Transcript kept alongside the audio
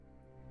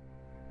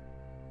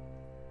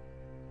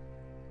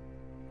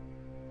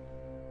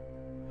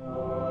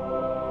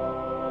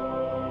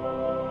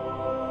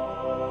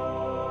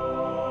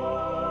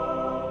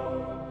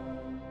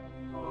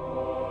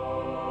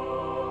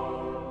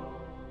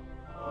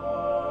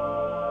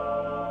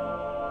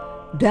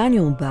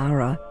Daniel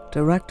Barra,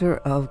 Director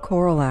of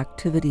Choral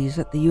Activities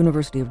at the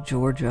University of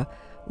Georgia,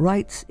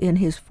 writes in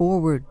his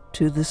foreword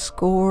to the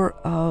score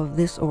of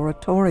this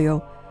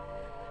oratorio,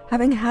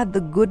 having had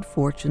the good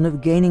fortune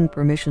of gaining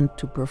permission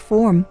to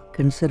perform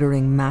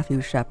Considering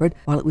Matthew Shepard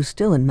while it was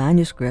still in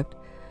manuscript,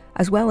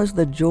 as well as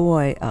the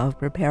joy of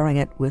preparing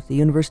it with the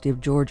University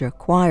of Georgia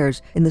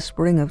choirs in the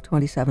spring of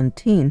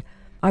 2017,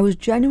 I was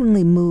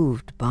genuinely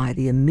moved by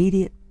the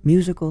immediate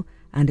musical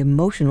and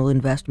emotional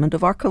investment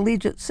of our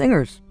collegiate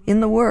singers in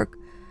the work,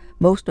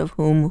 most of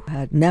whom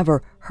had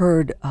never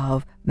heard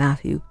of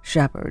Matthew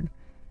Shepard.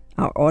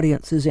 Our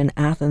audiences in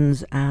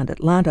Athens and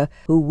Atlanta,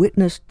 who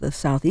witnessed the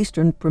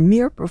Southeastern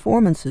premiere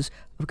performances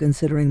of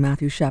Considering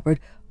Matthew Shepard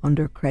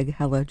under Craig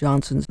Hella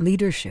Johnson's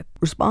leadership,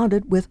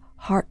 responded with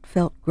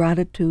heartfelt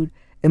gratitude,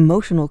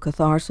 emotional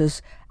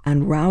catharsis,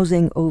 and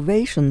rousing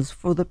ovations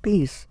for the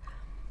piece.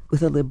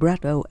 With a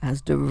libretto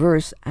as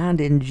diverse and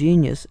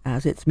ingenious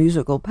as its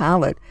musical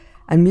palette,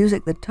 and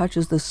music that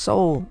touches the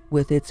soul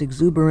with its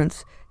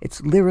exuberance, its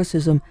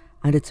lyricism,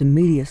 and its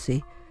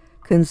immediacy,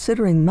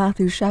 Considering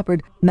Matthew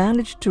Shepard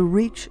managed to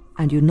reach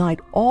and unite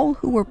all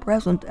who were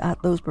present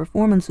at those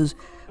performances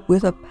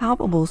with a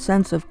palpable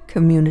sense of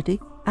community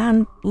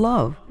and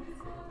love.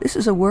 This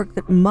is a work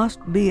that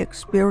must be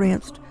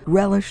experienced,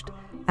 relished,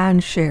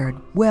 and shared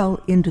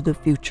well into the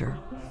future.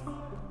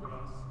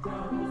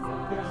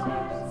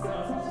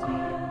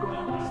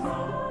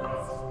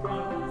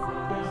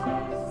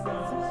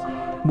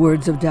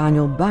 Words of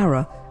Daniel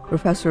Barra,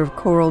 Professor of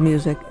Choral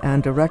Music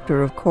and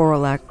Director of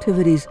Choral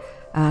Activities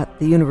at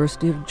the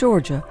University of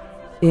Georgia,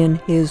 in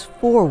his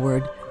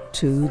foreword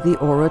to the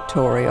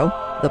oratorio,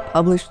 the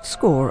published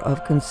score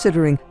of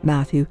Considering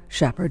Matthew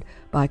Shepard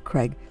by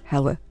Craig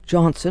Hella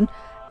Johnson,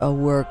 a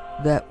work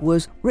that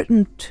was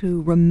written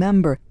to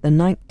remember the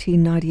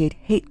 1998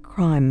 hate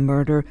crime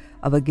murder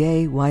of a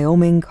gay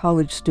Wyoming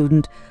college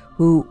student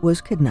who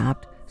was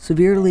kidnapped,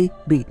 severely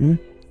beaten,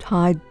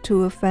 tied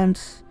to a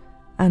fence,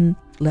 and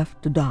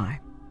left to die.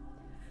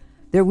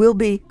 There will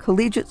be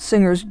collegiate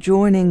singers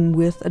joining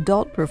with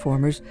adult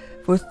performers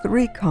for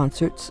 3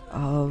 concerts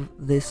of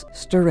this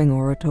stirring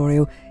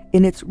oratorio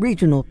in its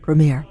regional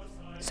premiere,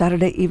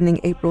 Saturday evening,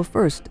 April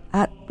 1st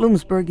at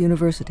Bloomsburg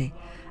University,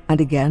 and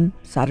again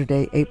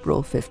Saturday,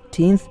 April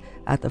 15th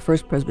at the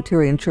First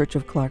Presbyterian Church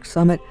of Clarks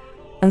Summit,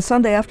 and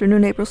Sunday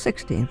afternoon, April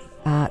 16th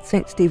at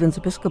St. Stephen's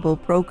Episcopal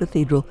Pro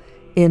Cathedral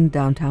in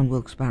downtown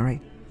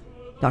Wilkes-Barre.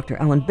 Dr.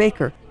 Alan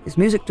Baker is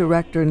music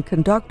director and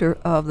conductor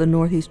of the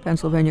Northeast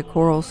Pennsylvania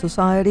Choral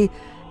Society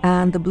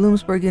and the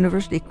Bloomsburg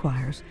University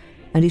Choirs,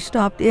 and he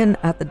stopped in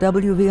at the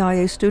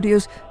WVIA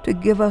studios to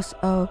give us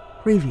a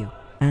preview.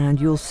 And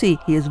you'll see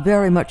he is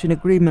very much in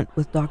agreement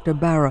with Dr.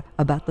 Barra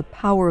about the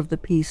power of the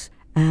piece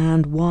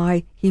and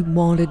why he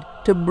wanted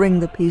to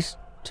bring the piece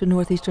to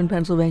Northeastern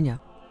Pennsylvania.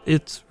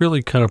 It's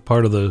really kind of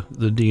part of the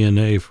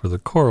DNA for the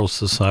Choral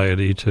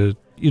Society to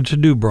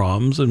do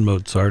Brahms and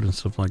Mozart and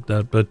stuff like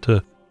that, but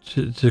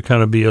to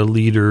kind of be a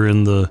leader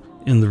in the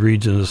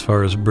region as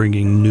far as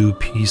bringing new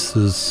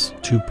pieces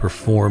to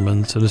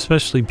performance, and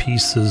especially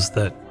pieces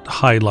that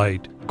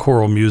highlight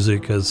choral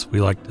music, as we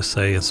like to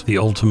say, as the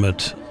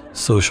ultimate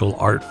social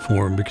art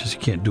form, because you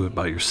can't do it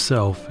by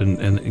yourself,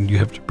 and you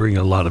have to bring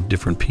a lot of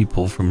different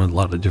people from a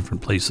lot of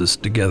different places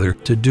together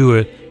to do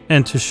it,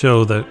 and to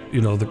show that,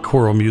 the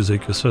choral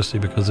music, especially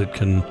because it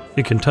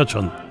can touch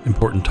on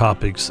important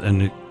topics,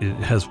 and it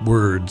has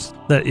words,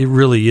 that it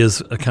really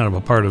is a kind of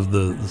a part of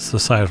the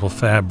societal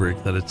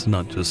fabric, that it's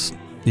not just,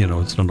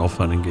 it's not all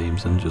fun and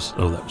games and just,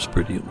 oh, that was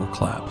pretty, and we'll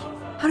clap.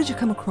 How did you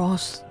come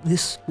across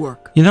this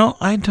work?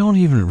 I don't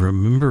even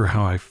remember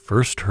how I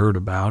first heard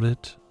about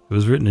it. It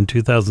was written in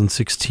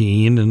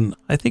 2016, and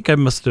I think I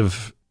must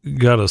have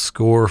got a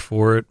score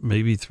for it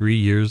maybe 3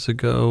 years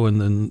ago, and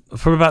then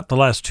for about the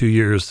last 2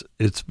 years,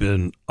 it's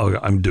been,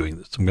 I'm doing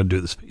this. I'm going to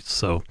do this piece.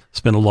 So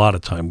spent a lot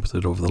of time with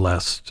it over the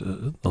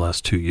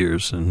last 2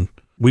 years, and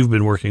we've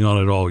been working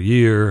on it all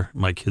year.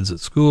 My kids at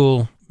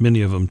school,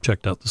 many of them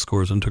checked out the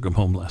scores and took them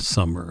home last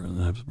summer,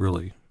 and it was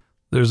really,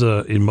 there's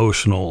a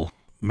emotional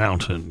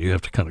mountain you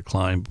have to kind of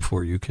climb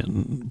before you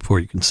can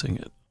sing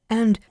it.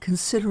 And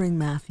Considering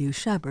Matthew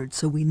Shepard,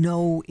 so we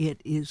know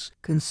it is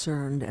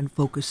concerned and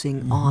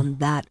focusing on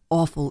that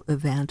awful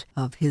event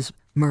of his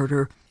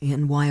murder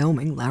in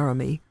Wyoming,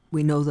 Laramie.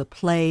 We know the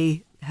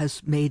play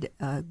has made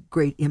a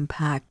great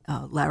impact,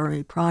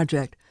 Laramie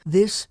Project.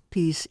 This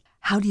piece,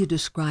 how do you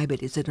describe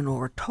it? Is it an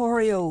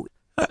oratorio?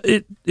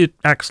 It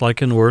acts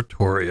like an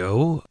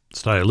oratorio.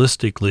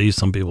 Stylistically,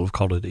 some people have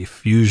called it a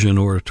fusion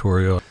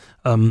oratorio.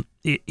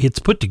 It's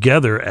put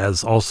together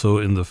as also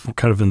in the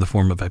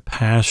form of a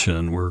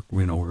passion. We're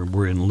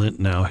in Lent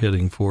now,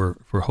 heading for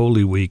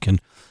Holy Week,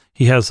 and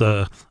he has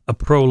a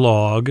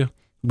prologue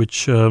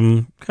which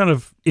kind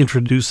of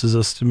introduces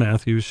us to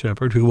Matthew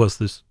Shepard, who was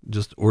this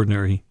just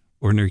ordinary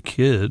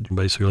kid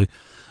basically,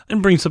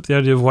 and brings up the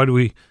idea of why do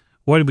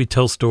we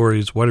tell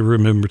stories, why do we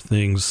remember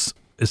things,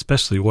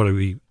 especially what do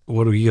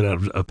we get out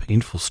of a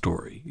painful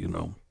story,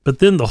 But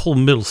then the whole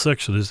middle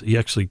section he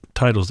actually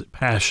titles it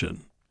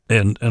Passion.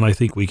 And I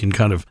think we can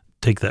kind of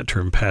take that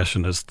term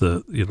passion as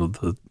the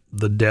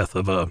death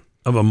of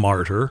a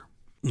martyr.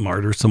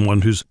 Martyr,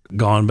 someone who's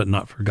gone but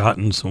not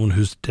forgotten, someone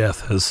whose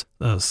death has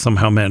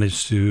somehow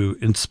managed to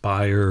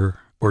inspire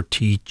or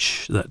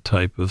teach, that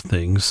type of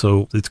thing.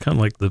 So it's kind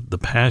of like the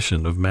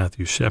passion of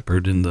Matthew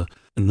Shepard in the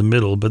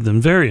middle, but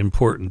then very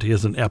important, he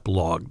has an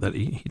epilogue that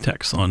he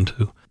tacks on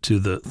to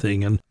the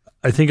thing. And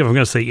I think if I'm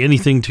going to say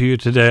anything to you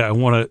today, I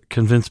want to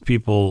convince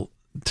people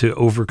to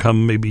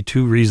overcome maybe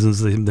two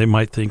reasons they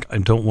might think, I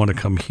don't want to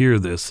come hear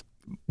this.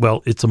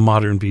 Well, it's a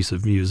modern piece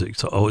of music,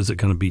 so is it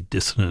going to be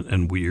dissonant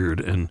and weird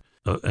and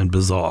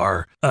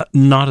bizarre?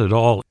 Not at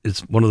all.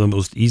 It's one of the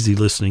most easy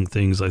listening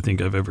things I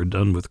think I've ever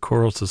done with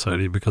Choral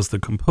Society, because the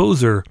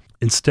composer,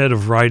 instead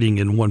of writing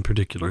in one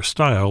particular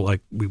style, like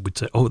we would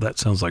say, oh, that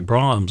sounds like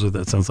Brahms, or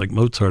that sounds like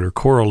Mozart, or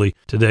chorally,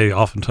 today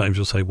oftentimes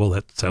you'll say, well,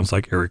 that sounds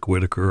like Eric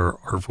Whitacre or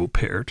Arvo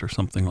Pärt or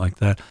something like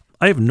that.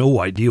 I have no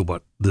idea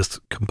what this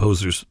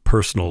composer's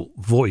personal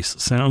voice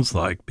sounds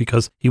like,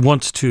 because he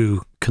wants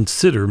to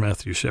consider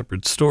Matthew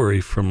Shepard's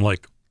story from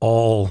like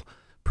all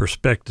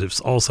perspectives,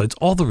 all sides,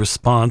 all the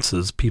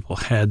responses people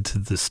had to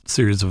this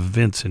series of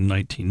events in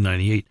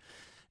 1998.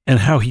 And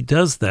how he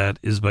does that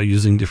is by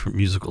using different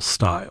musical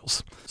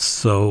styles.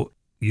 So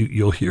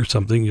you'll hear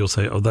something, you'll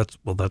say, oh,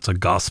 that's a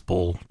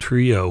gospel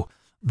trio.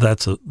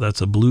 That's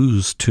a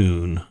blues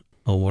tune.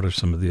 Oh, what are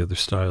some of the other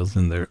styles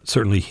in there?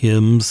 Certainly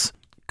hymns.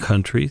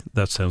 Country,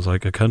 that sounds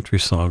like a country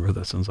song, or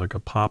that sounds like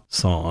a pop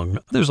song.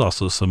 There's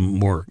also some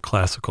more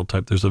classical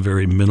type. There's a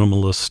very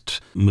minimalist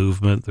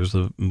movement. There's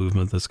a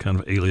movement that's kind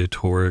of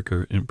aleatoric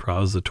or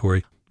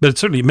improvisatory. But it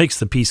certainly makes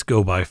the piece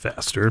go by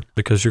faster,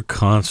 because you're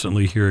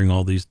constantly hearing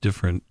all these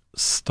different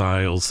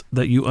styles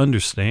that you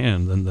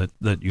understand and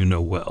that you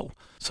know well.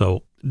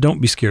 So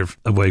don't be scared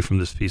away from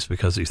this piece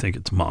because you think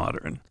it's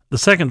modern. The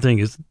second thing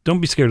is,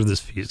 don't be scared of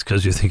this piece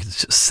because you think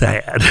it's just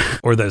sad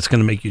or that it's going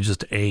to make you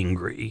just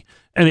angry.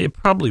 And it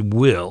probably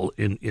will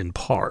in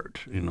part,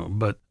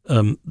 but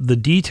the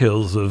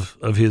details of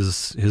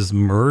his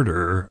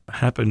murder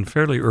happen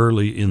fairly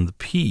early in the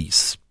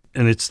piece.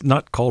 And it's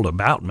not called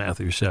about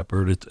Matthew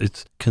Shepard.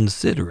 It's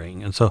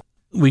considering. And so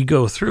we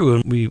go through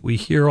and we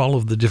hear all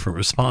of the different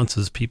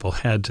responses people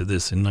had to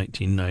this in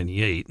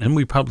 1998. And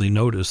we probably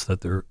notice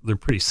that they're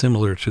pretty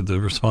similar to the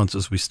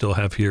responses we still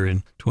have here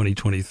in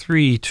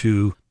 2023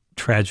 to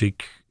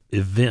tragic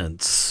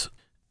events.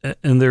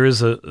 And there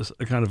is a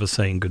kind of a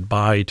saying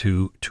goodbye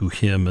to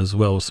him as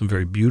well, with some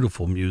very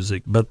beautiful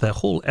music. But that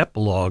whole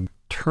epilogue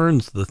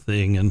turns the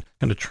thing and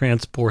kind of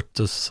transports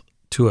us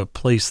to a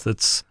place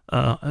that's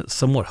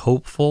somewhat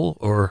hopeful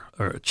or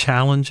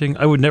challenging.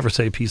 I would never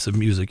say a piece of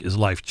music is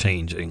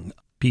life-changing.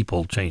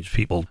 People change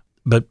people.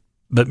 But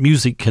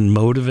music can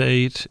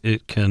motivate.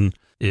 It can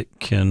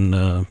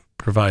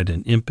provide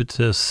an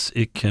impetus.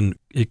 It can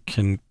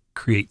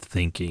create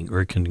thinking,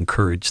 or it can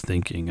encourage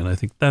thinking. And I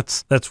think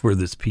that's where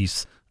this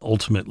piece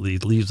ultimately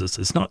leaves us.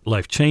 It's not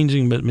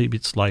life-changing, but maybe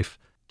it's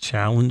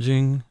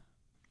life-challenging.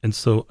 And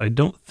so I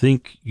don't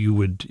think you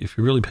would, if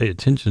you really pay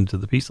attention to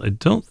the piece, I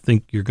don't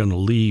think you're going to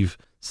leave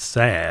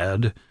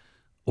sad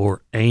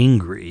or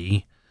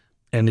angry.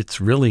 And it's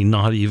really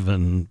not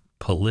even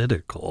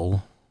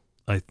political.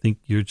 I think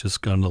you're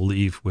just going to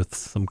leave with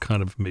some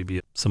kind of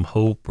maybe some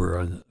hope or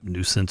a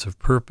new sense of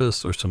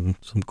purpose, or some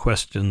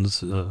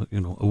questions, a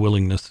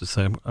willingness to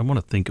say, I want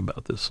to think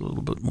about this a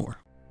little bit more.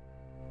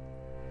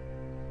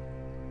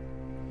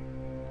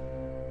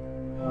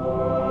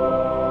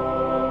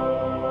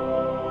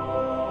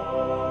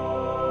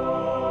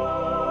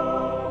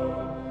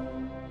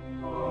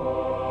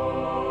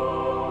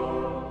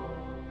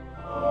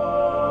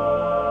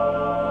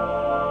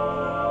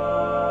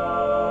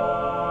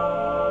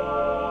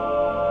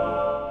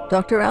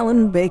 Dr.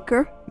 Alan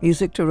Baker,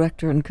 music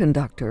director and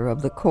conductor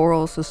of the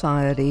Choral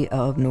Society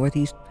of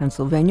Northeast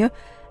Pennsylvania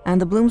and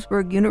the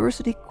Bloomsburg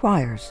University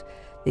Choirs.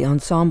 The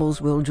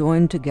ensembles will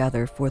join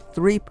together for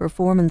 3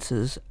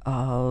 performances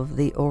of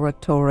the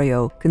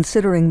oratorio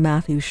Considering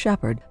Matthew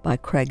Shepard by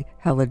Craig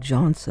Hella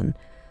Johnson.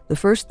 The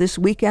first this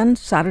weekend,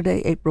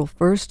 Saturday, April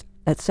 1st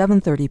at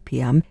 7:30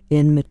 p.m.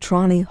 in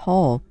Mitrani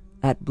Hall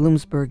at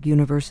Bloomsburg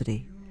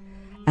University.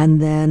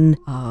 And then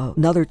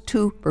another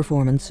 2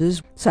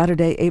 performances,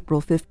 Saturday,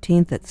 April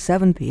 15th at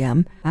 7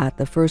 p.m. at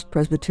the First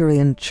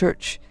Presbyterian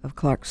Church of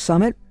Clarks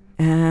Summit,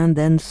 and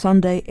then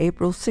Sunday,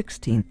 April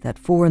 16th at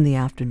 4 in the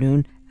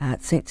afternoon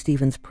at St.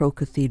 Stephen's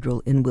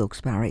Pro-Cathedral in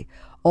Wilkes-Barre.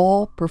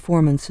 All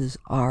performances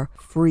are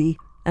free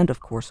and,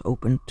 of course,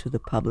 open to the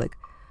public.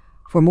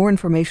 For more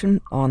information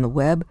on the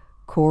web,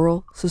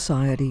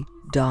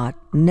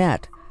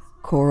 choralsociety.net,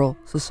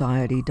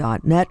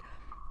 choralsociety.net.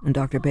 And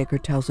Dr. Baker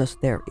tells us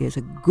there is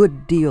a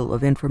good deal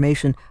of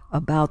information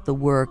about the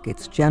work,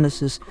 its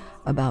genesis,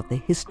 about the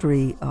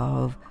history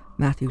of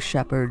Matthew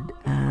Shepard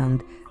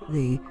and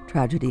the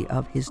tragedy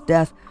of his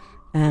death.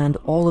 And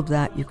all of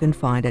that you can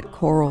find at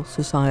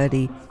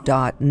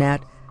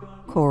choralsociety.net,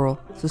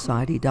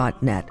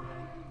 choralsociety.net.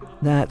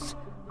 That's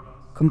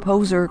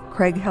composer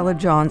Craig Hella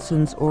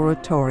Johnson's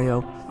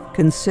oratorio,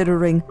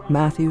 Considering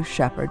Matthew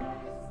Shepard,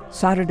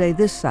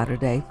 this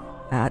Saturday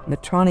at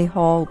Mitrani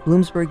Hall,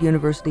 Bloomsburg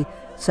University,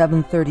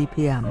 7:30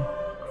 p.m.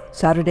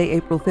 Saturday,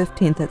 April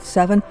 15th at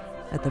 7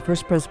 at the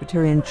First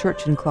Presbyterian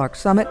Church in Clark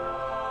Summit,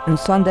 and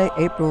Sunday,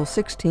 April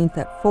 16th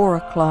at 4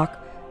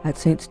 o'clock at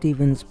St.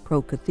 Stephen's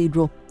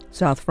Pro-Cathedral,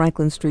 South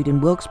Franklin Street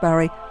in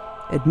Wilkes-Barre.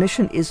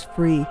 Admission is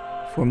free.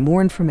 For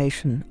more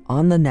information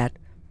on the net,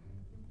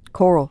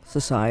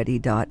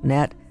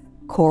 choralsociety.net,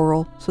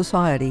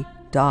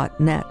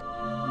 choralsociety.net.